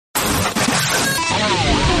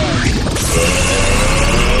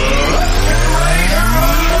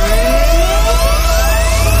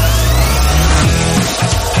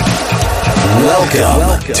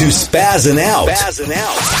Welcome to Spazzing Out,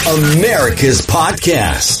 America's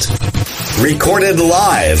podcast. Recorded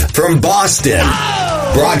live from Boston,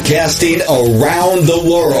 broadcasting around the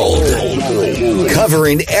world,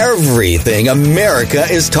 covering everything America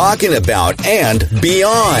is talking about and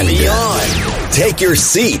beyond. Take your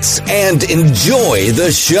seats and enjoy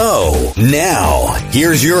the show. Now,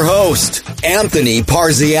 here's your host, Anthony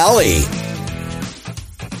Parziale.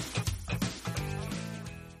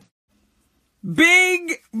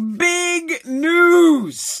 Big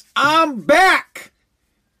news. I'm back.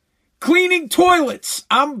 Cleaning toilets.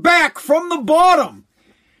 I'm back from the bottom.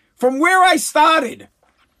 From where I started.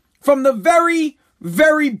 From the very,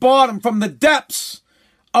 very bottom. From the depths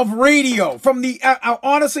of radio. From the,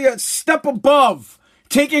 honestly, a step above.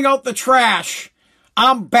 Taking out the trash.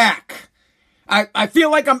 I'm back. I feel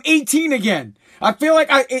like I'm 18 again. I feel like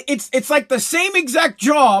it's like the same exact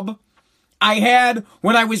job I had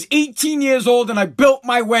when I was 18 years old and I built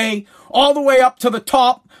my way all the way up to the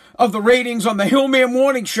top of the ratings on the Hillman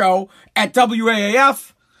Morning Show at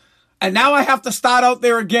WAAF. And now I have to start out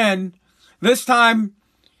there again. This time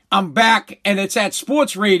I'm back and it's at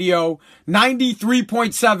Sports Radio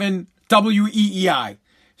 93.7 WEEI.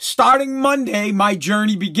 Starting Monday, my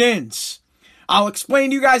journey begins. I'll explain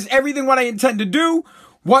to you guys everything what I intend to do,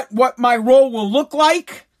 what my role will look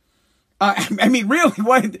like. I mean, really,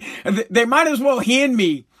 they might as well hand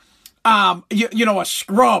me, a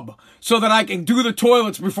scrub so that I can do the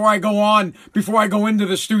toilets before I go into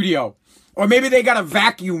the studio. Or maybe they got a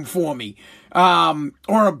vacuum for me,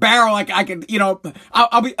 or a barrel I can, what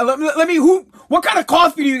kind of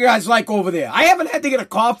coffee do you guys like over there? I haven't had to get a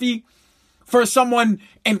coffee for someone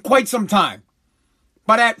in quite some time.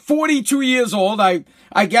 But at 42 years old, I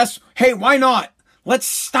guess, hey, why not? Let's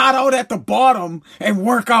start out at the bottom and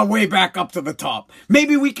work our way back up to the top.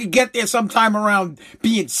 Maybe we could get there sometime around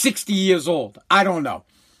being 60 years old. I don't know.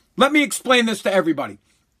 Let me explain this to everybody.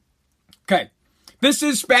 Okay. This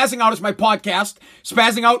is Spazzing Out. It's my podcast.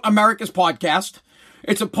 Spazzing Out, America's podcast.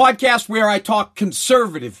 It's a podcast where I talk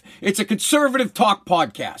conservative. It's a conservative talk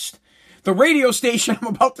podcast. The radio station I'm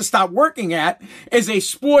about to start working at is a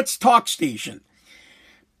sports talk station.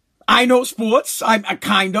 I know sports. I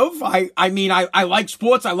like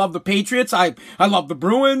sports. I love the Patriots. I love the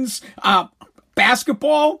Bruins.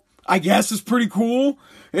 Basketball, I guess, is pretty cool.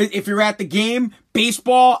 If you're at the game.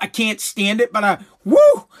 Baseball, I can't stand it, but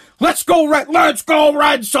let's go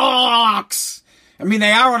Red Sox. I mean,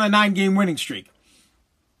 they are on a 9-game winning streak.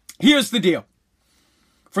 Here's the deal.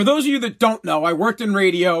 For those of you that don't know, I worked in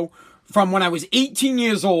radio from when I was 18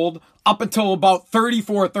 years old up until about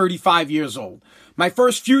 34, 35 years old. My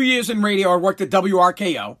first few years in radio, I worked at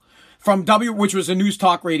WRKO, which was a news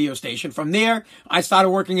talk radio station. From there, I started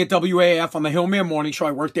working at WAAF on the Hillman Morning Show.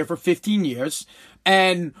 I worked there for 15 years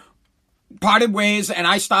and parted ways, and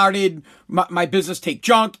I started my business, Take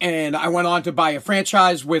Junk, and I went on to buy a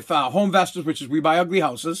franchise with Homevestors, which is We Buy Ugly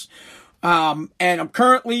Houses. And I'm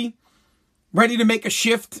currently ready to make a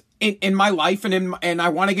shift in my life, and I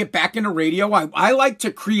want to get back into radio. I like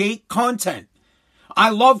to create content. I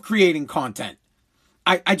love creating content.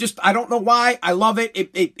 I don't know why. I love it.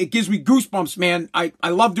 It gives me goosebumps, man. I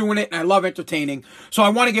love doing it and I love entertaining. So I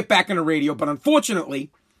want to get back into radio. But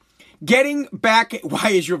unfortunately, getting back, why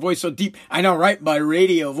is your voice so deep? I know, right? My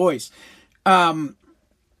radio voice. Getting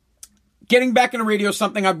back into radio is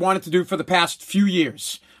something I've wanted to do for the past few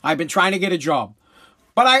years. I've been trying to get a job.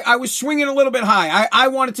 But I was swinging a little bit high. I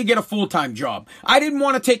wanted to get a full-time job. I didn't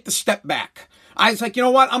want to take the step back. I was like, you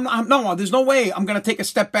know what? No, there's no way I'm going to take a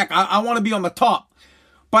step back. I want to be on the top.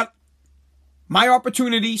 But my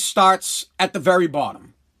opportunity starts at the very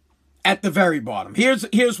bottom. At the very bottom.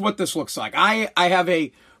 Here's what this looks like. I have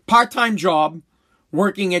a part-time job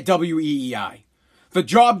working at WEEI. The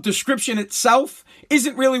job description itself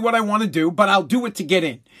isn't really what I want to do, but I'll do it to get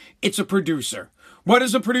in. It's a producer. What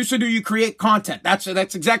does a producer do? You create content. That's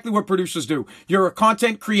exactly what producers do. You're a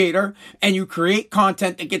content creator and you create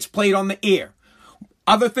content that gets played on the air.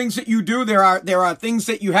 Other things that you do, there are things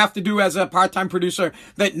that you have to do as a part-time producer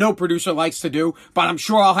that no producer likes to do, but I'm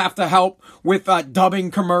sure I'll have to help with dubbing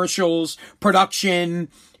commercials, production,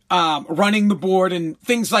 running the board, and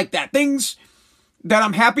things like that. Things that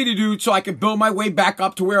I'm happy to do so I can build my way back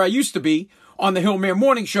up to where I used to be on the Hillman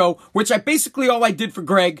Morning Show, which all I did for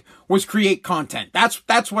Greg was create content.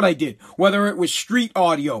 That's what I did. Whether it was street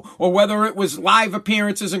audio or whether it was live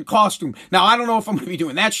appearances in costume. Now, I don't know if I'm going to be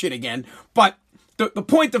doing that shit again, but the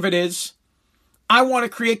point of it is, I want to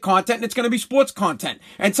create content, and it's going to be sports content.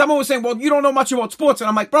 And someone was saying, well, you don't know much about sports. And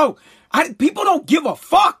I'm like, bro, people don't give a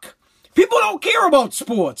fuck. People don't care about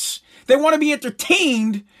sports. They want to be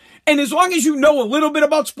entertained. And as long as you know a little bit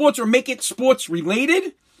about sports or make it sports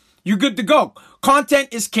related, you're good to go. Content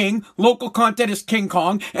is king. Local content is King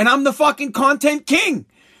Kong. And I'm the fucking content king.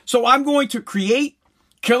 So I'm going to create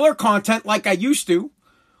killer content like I used to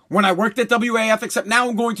when I worked at WAF, except now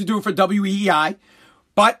I'm going to do it for WEEI.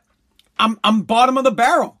 But I'm bottom of the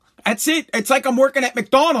barrel. That's it. It's like I'm working at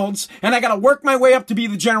McDonald's and I got to work my way up to be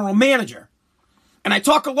the general manager. And I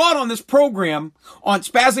talk a lot on this program on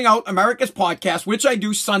Spazzing Out America's podcast, which I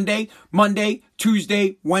do Sunday, Monday,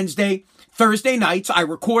 Tuesday, Wednesday, Thursday nights. I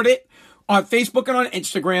record it on Facebook and on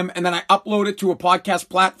Instagram, and then I upload it to a podcast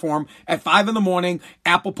platform at 5 a.m,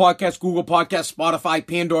 Apple Podcasts, Google Podcasts, Spotify,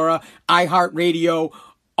 Pandora, iHeartRadio,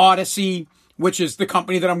 Odyssey, which is the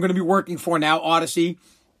company that I'm going to be working for now, Odyssey.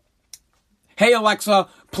 Hey, Alexa,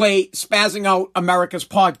 play Spazzing Out America's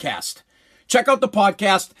podcast. Check out the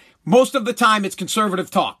podcast. Most of the time, it's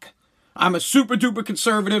conservative talk. I'm a super duper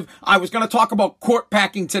conservative. I was going to talk about court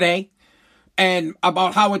packing today and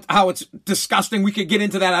about how it's disgusting. We could get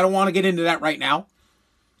into that. I don't want to get into that right now.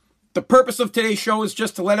 The purpose of today's show is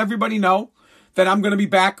just to let everybody know that I'm going to be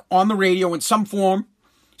back on the radio in some form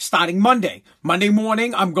starting Monday. Monday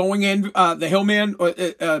morning, I'm going in the Hillman.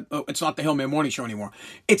 It's not the Hillman Morning Show anymore.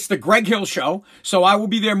 It's the Greg Hill Show. So I will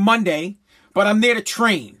be there Monday, but I'm there to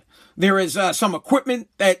train. There is some equipment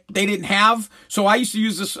that they didn't have. So I used to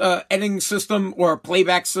use this editing system or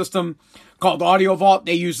playback system called Audio Vault.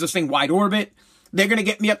 They use this thing Wide Orbit. They're going to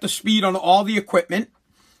get me up to speed on all the equipment.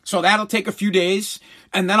 So that'll take a few days.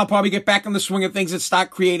 And then I'll probably get back in the swing of things and start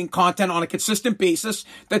creating content on a consistent basis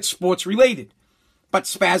that's sports related. But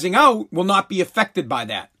Spazzing Out will not be affected by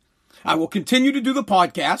that. I will continue to do the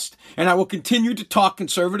podcast and I will continue to talk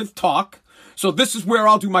conservative talk. So this is where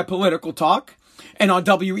I'll do my political talk. And on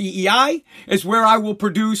WEEI is where I will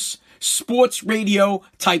produce sports radio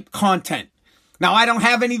type content. Now, I don't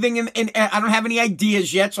have anything I don't have any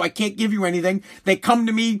ideas yet, so I can't give you anything. They come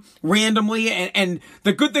to me randomly. And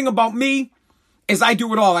the good thing about me is I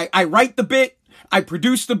do it all. I write the bit, I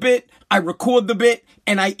produce the bit, I record the bit,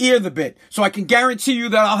 and I air the bit. So I can guarantee you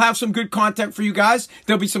that I'll have some good content for you guys.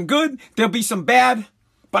 There'll be some good, there'll be some bad,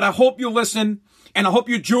 but I hope you'll listen, and I hope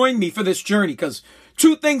you join me for this journey, because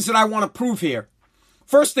two things that I want to prove here.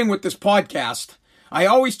 First thing with this podcast, I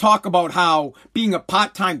always talk about how being a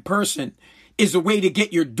part-time person is a way to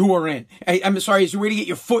get your door in. Is a way to get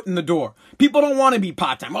your foot in the door. People don't want to be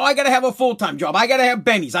part-time. Oh, I got to have a full-time job. I got to have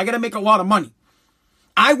bennies. I got to make a lot of money.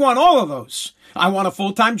 I want all of those. I want a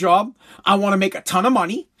full-time job. I want to make a ton of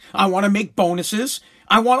money. I want to make bonuses.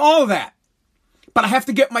 I want all of that. But I have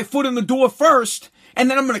to get my foot in the door first,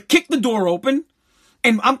 and then I'm going to kick the door open.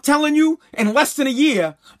 And I'm telling you, in less than a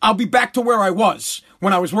year, I'll be back to where I was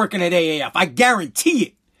when I was working at AAF. I guarantee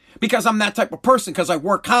it. Because I'm that type of person, because I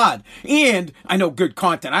work hard. And I know good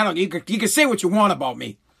content. You can say what you want about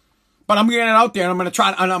me. But I'm getting it out there, and I'm going to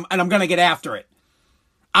try, and I'm going to get after it.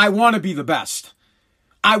 I want to be the best.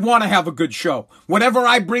 I want to have a good show. Whatever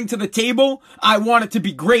I bring to the table, I want it to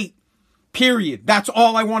be great. Period. That's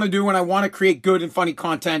all I want to do, and I want to create good and funny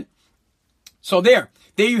content. So there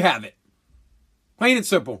you have it. Plain and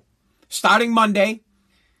simple. Starting Monday,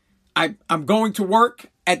 I'm going to work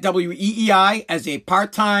at WEEI as a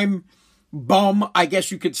part-time bum, I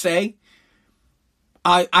guess you could say.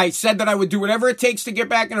 I said that I would do whatever it takes to get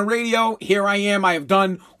back in the radio. Here I am. I have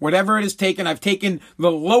done whatever it has taken. I've taken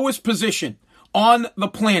the lowest position on the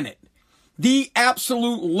planet. The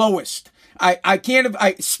absolute lowest.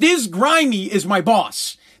 Stiz Grimy is my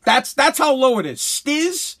boss. That's how low it is.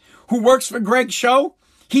 Stiz, who works for Greg's show,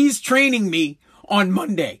 he's training me on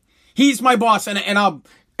Monday. He's my boss,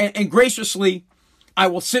 and graciously, I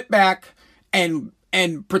will sit back and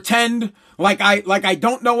pretend like I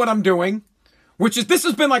don't know what I'm doing, this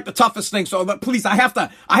has been like the toughest thing. So please, I have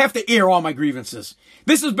to air all my grievances.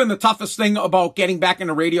 This has been the toughest thing about getting back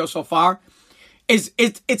into radio so far.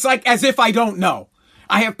 It's like as if I don't know.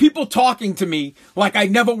 I have people talking to me like I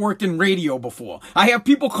never worked in radio before. I have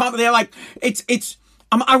people come, they're like,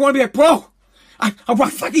 I want to be like, bro, I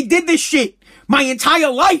fucking did this shit my entire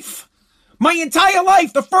life.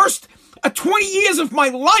 The first 20 years of my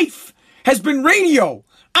life has been radio.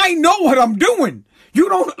 I know what I'm doing. You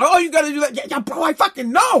gotta do that. Yeah, bro, I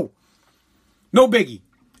fucking know. No biggie.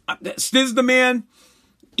 Stiz the man.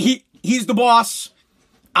 He's the boss.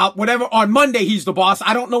 Whatever, on Monday, he's the boss.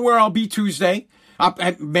 I don't know where I'll be Tuesday.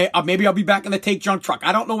 Maybe I'll be back in the Take Junk truck.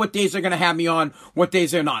 I don't know what days they're going to have me on, what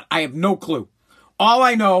days they're not. I have no clue. All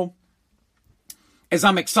I know is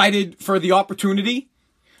I'm excited for the opportunity.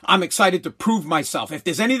 I'm excited to prove myself. If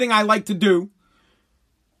there's anything I like to do,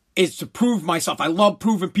 is to prove myself. I love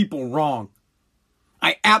proving people wrong.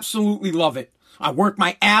 I absolutely love it. I work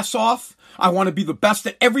my ass off. I want to be the best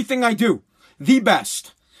at everything I do. The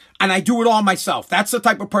best. And I do it all myself. That's the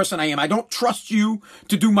type of person I am. I don't trust you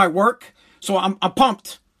to do my work. So I'm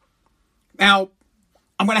pumped. Now,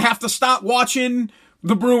 I'm going to have to start watching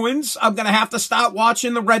the Bruins. I'm going to have to start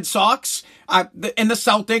watching the Red Sox and the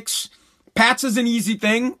Celtics. Pats is an easy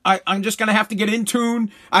thing. I'm just going to have to get in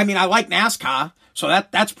tune. I mean, I like NASCAR, so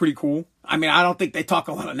that's pretty cool. I mean, I don't think they talk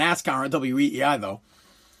a lot of NASCAR on WEEI, though.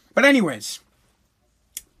 But anyways,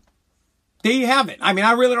 there you have it. I mean,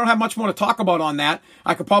 I really don't have much more to talk about on that.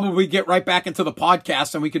 I could probably get right back into the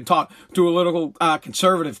podcast and we can do a little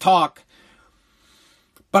conservative talk.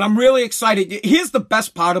 But I'm really excited. Here's the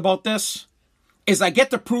best part about this, is I get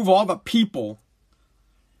to prove all the people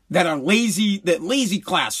that are lazy, that lazy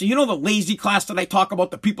class. So you know the lazy class that I talk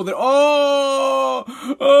about, the people that,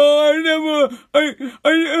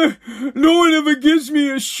 no one ever gives me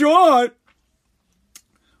a shot.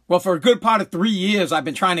 Well, for a good part of 3 years, I've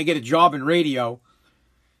been trying to get a job in radio.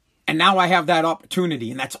 And now I have that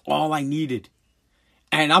opportunity, and that's all I needed.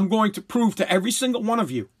 And I'm going to prove to every single one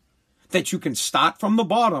of you that you can start from the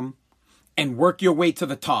bottom and work your way to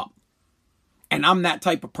the top. And I'm that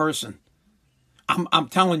type of person. I'm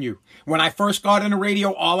telling you, when I first got into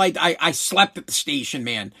radio, I slept at the station,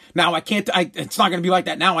 man. Now it's not going to be like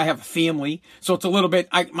that. Now I have a family. So it's a little bit,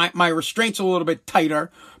 my restraints are a little bit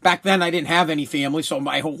tighter. Back then I didn't have any family. So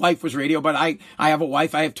my whole life was radio, but I have a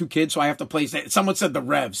wife. I have 2 kids. So I have to play. Someone said the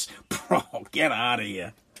Revs. Bro, get out of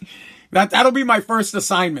here. That'll be my first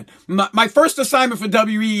assignment. My first assignment for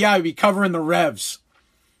WEEI would be covering the Revs.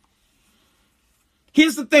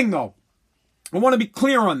 Here's the thing though. I want to be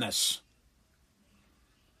clear on this.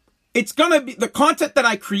 It's going to be, the content that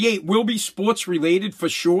I create will be sports related for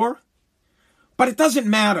sure, but it doesn't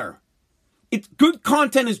matter. It's good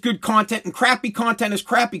content is good content and crappy content is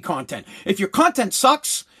crappy content. If your content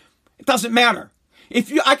sucks, it doesn't matter.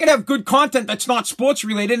 I could have good content that's not sports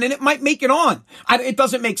related and it might make it on. It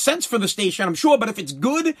doesn't make sense for the station, I'm sure, but if it's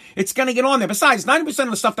good, it's going to get on there. Besides, 90%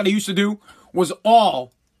 of the stuff that I used to do was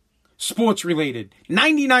all sports related.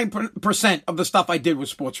 99% of the stuff I did was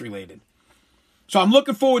sports related. So I'm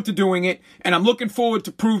looking forward to doing it, and I'm looking forward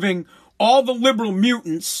to proving all the liberal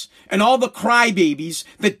mutants and all the crybabies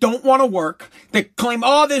that don't want to work, that claim,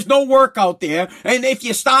 there's no work out there, and if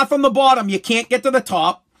you start from the bottom, you can't get to the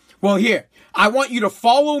top. Well, here, I want you to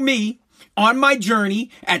follow me on my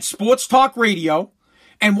journey at Sports Talk Radio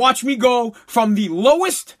and watch me go from the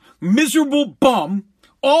lowest miserable bum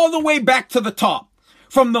all the way back to the top.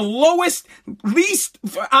 From the lowest, least,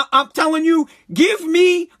 I'm telling you, give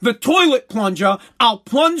me the toilet plunger. I'll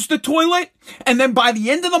plunge the toilet. And then by the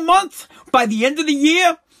end of the month, by the end of the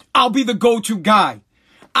year, I'll be the go-to guy.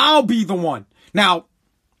 I'll be the one. Now,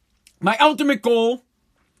 my ultimate goal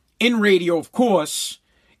in radio, of course,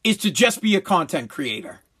 is to just be a content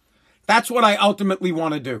creator. That's what I ultimately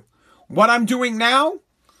want to do. What I'm doing now,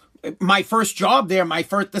 my first job there,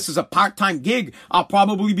 this is a part-time gig. I'll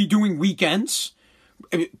probably be doing weekends.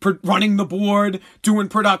 Running the board, doing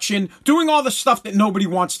production, doing all the stuff that nobody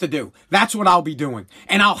wants to do. That's what I'll be doing.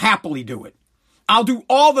 And I'll happily do it. I'll do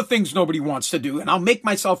all the things nobody wants to do, and I'll make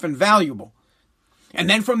myself invaluable. And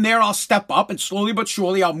then from there, I'll step up, and slowly but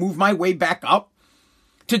surely, I'll move my way back up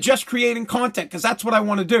to just creating content, because that's what I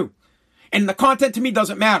want to do. And the content to me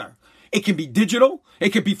doesn't matter. It can be digital. It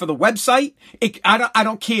could be for the website. I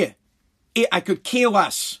don't care. I could care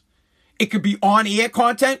less. It could be on-air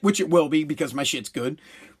content, which it will be because my shit's good.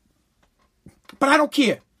 But I don't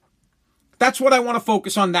care. That's what I want to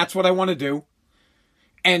focus on. That's what I want to do.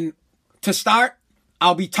 And to start,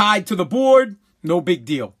 I'll be tied to the board. No big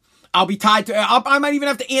deal. I'll be tied to... I might even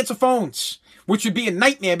have to answer phones, which would be a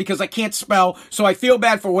nightmare because I can't spell. So I feel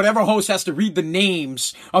bad for whatever host has to read the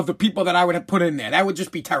names of the people that I would have put in there. That would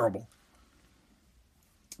just be terrible.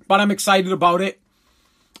 But I'm excited about it.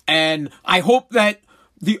 And I hope that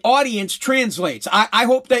the audience translates. I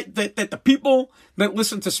hope that the people that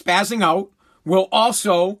listen to Spazzing Out will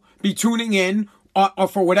also be tuning in or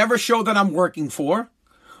for whatever show that I'm working for.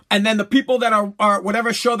 And then the people that are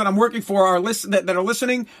whatever show that I'm working for that are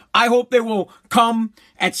listening, I hope they will come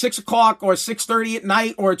at 6 o'clock or 6:30 at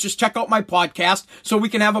night or just check out my podcast so we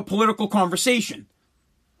can have a political conversation.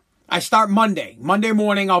 I start Monday. Monday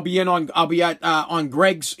morning, I'll be on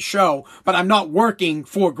Greg's show, but I'm not working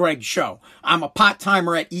for Greg's show. I'm a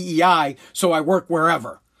part-timer at EEI, so I work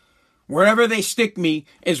wherever. Wherever they stick me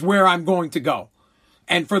is where I'm going to go.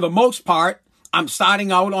 And for the most part, I'm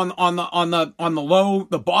starting out on the low,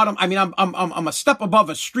 the bottom. I mean, I'm a step above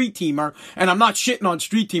a street teamer, and I'm not shitting on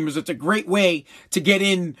street teamers. It's a great way to get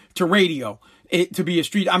into radio. To be a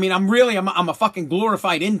street. I mean, I'm a fucking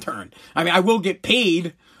glorified intern. I mean, I will get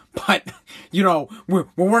paid, but we're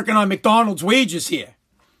working on McDonald's wages here.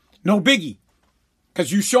 No biggie.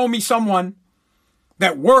 Cause you show me someone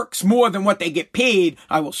that works more than what they get paid,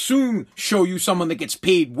 I will soon show you someone that gets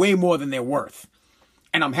paid way more than they're worth.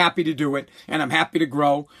 And I'm happy to do it, and I'm happy to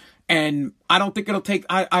grow. And I don't think it'll take,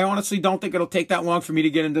 I honestly don't think it'll take that long for me to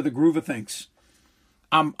get into the groove of things.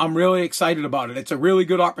 I'm really excited about it. It's a really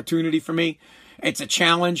good opportunity for me. It's a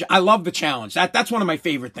challenge. I love the challenge. That's one of my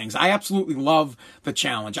favorite things. I absolutely love the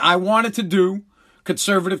challenge. I wanted to do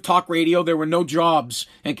conservative talk radio. There were no jobs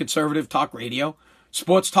in conservative talk radio.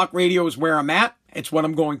 Sports talk radio is where I'm at. It's what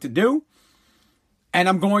I'm going to do. And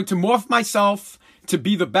I'm going to morph myself to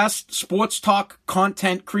be the best sports talk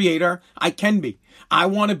content creator I can be. I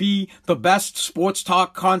want to be the best sports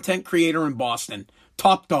talk content creator in Boston.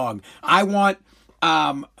 Top dog. I want,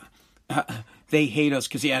 they hate us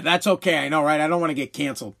because, that's okay. I know, right? I don't want to get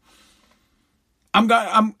canceled.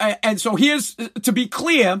 And so here's, to be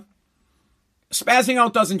clear, spazzing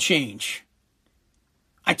out doesn't change.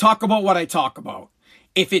 I talk about what I talk about.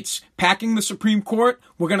 If it's packing the Supreme Court,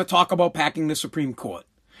 we're going to talk about packing the Supreme Court.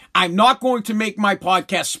 I'm not going to make my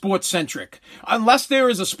podcast sports-centric. Unless there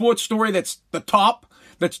is a sports story that's top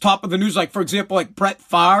of the news. Like, for example, like Brett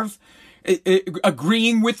Favre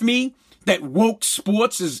agreeing with me that woke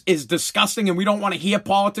sports is disgusting and we don't want to hear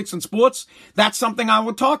politics and sports. That's something I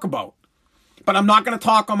would talk about. But I'm not going to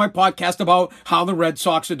talk on my podcast about how the Red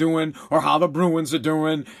Sox are doing or how the Bruins are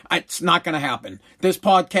doing. It's not going to happen. This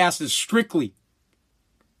podcast is strictly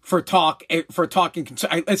for talking.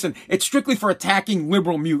 Listen, it's strictly for attacking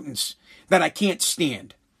liberal mutants that I can't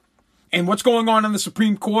stand. And what's going on in the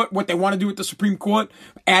Supreme Court, what they want to do with the Supreme Court,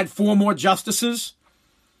 add 4 more justices.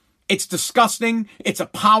 It's disgusting. It's a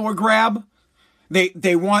power grab.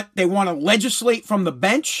 They want to legislate from the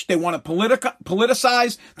bench. They want to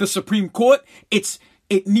politicize the Supreme Court. It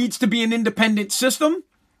needs to be an independent system.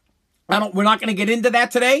 We're not going to get into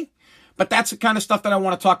that today, but that's the kind of stuff that I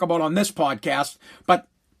want to talk about on this podcast. But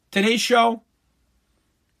today's show,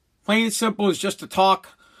 plain and simple, is just to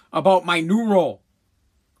talk about my new role.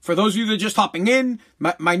 For those of you that are just hopping in,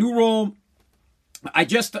 my new role, I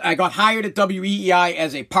got hired at WEEI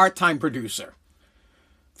as a part-time producer.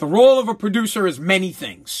 The role of a producer is many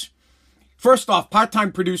things. First off,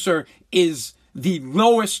 part-time producer is the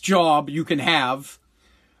lowest job you can have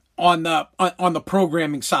on the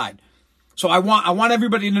programming side. So I want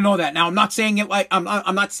everybody to know that. Now, I'm not saying it like I'm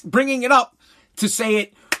not bringing it up to say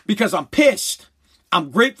it because I'm pissed. I'm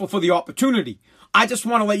grateful for the opportunity. I just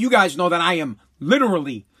want to let you guys know that I am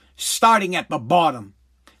literally starting at the bottom.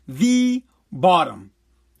 The bottom.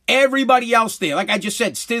 Everybody else there, like I just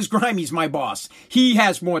said, Stiz Grimey's my boss. He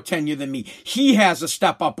has more tenure than me. He has a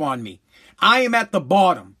step up on me. I am at the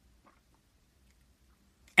bottom.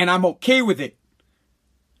 And I'm okay with it.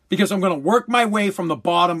 Because I'm going to work my way from the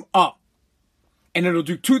bottom up. And it'll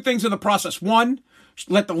do 2 things in the process. 1,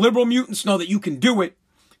 let the liberal mutants know that you can do it.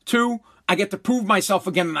 2, I get to prove myself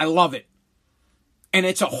again, and I love it. And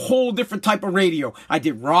it's a whole different type of radio. I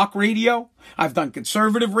did rock radio. I've done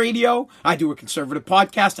conservative radio. I do a conservative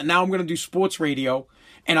podcast. And now I'm going to do sports radio.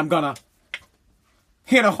 And I'm going to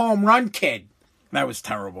hit a home run, kid. That was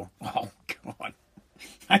terrible. Oh, God.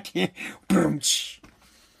 I can't.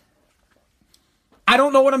 I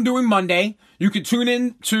don't know what I'm doing Monday. You can tune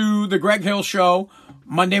in to the Greg Hill Show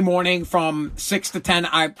Monday morning from 6 to 10.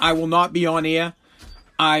 I will not be on air.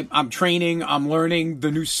 I'm training. I'm learning the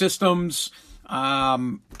new systems.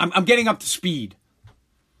 I'm getting up to speed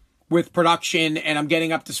with production, and I'm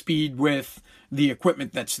getting up to speed with the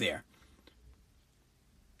equipment that's there.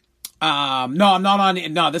 No, I'm not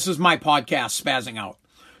on. No, this is my podcast, Spazzing Out.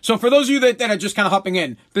 So for those of you that are just kind of hopping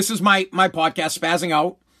in, this is my podcast, Spazzing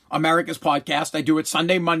Out, America's podcast. I do it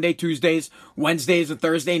Sunday, Monday, Tuesdays, Wednesdays, and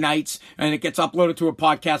Thursday nights, and it gets uploaded to a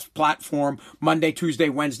podcast platform Monday, Tuesday,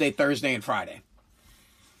 Wednesday, Thursday, and Friday.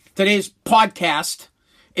 Today's podcast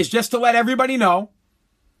is just to let everybody know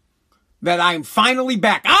that I'm finally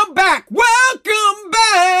back. I'm back! Welcome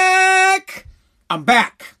back! I'm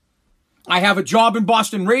back. I have a job in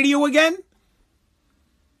Boston radio again.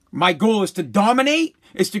 My goal is to dominate,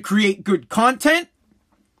 is to create good content,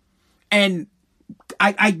 and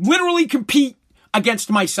I literally compete against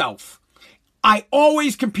myself. I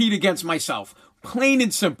always compete against myself. Plain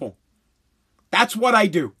and simple. That's what I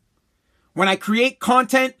do. When I create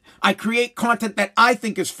content that I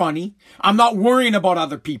think is funny. I'm not worrying about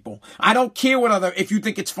other people. I don't care if you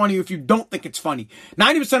think it's funny or if you don't think it's funny.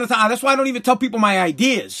 90% of the time, that's why I don't even tell people my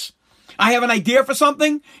ideas. I have an idea for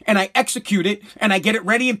something and I execute it and I get it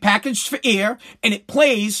ready and packaged for air and it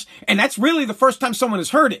plays, and that's really the first time someone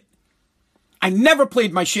has heard it. I never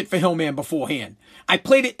played my shit for Hillman beforehand. I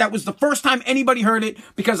played it. That was the first time anybody heard it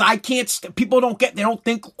because people they don't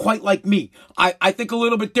think quite like me. I think a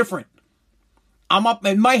little bit different. I'm up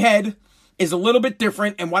in my head is a little bit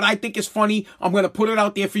different, and what I think is funny, I'm going to put it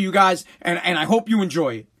out there for you guys, and I hope you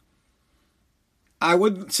enjoy it. I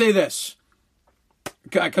would say this,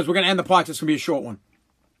 because we're going to end the podcast. It's going to be a short one.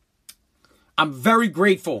 I'm very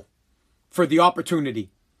grateful for the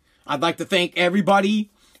opportunity. I'd like to thank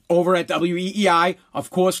everybody over at WEEI. Of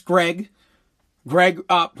course, Greg. Greg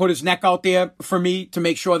put his neck out there for me to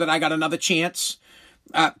make sure that I got another chance.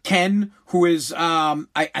 Ken, who is,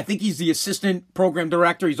 I think he's the assistant program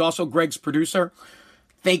director. He's also Greg's producer.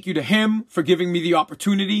 Thank you to him for giving me the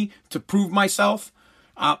opportunity to prove myself.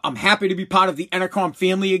 I'm happy to be part of the Entercom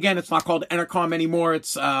family again. It's not called Entercom anymore.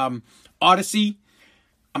 It's Odyssey.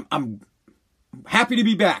 I'm happy to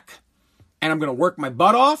be back. And I'm going to work my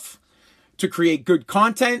butt off to create good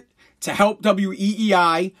content to help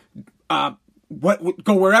WEEI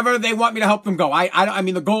go wherever they want me to help them go. I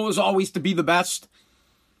mean, the goal is always to be the best.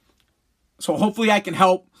 So hopefully I can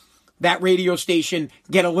help that radio station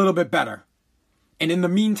get a little bit better. And in the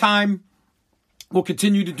meantime, we'll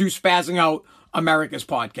continue to do Spazzing Out, America's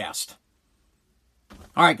podcast.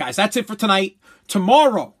 All right, guys, that's it for tonight.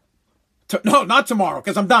 Tomorrow. No, not tomorrow,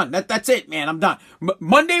 because I'm done. That's it, man. I'm done.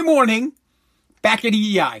 Monday morning, back at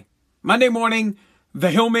EEI. Monday morning, the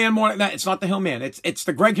Hillman morning. No, it's not the Hillman. It's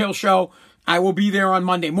the Greg Hill Show. I will be there on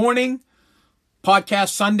Monday morning. Podcast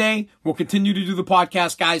Sunday. We'll continue to do the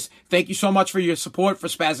podcast, guys. Thank you so much for your support for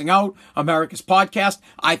Spazzing Out, America's podcast.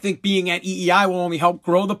 I think being at EEI will only help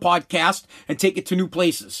grow the podcast and take it to new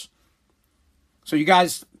places. So you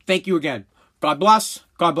guys, thank you again. God bless.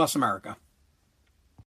 God bless America.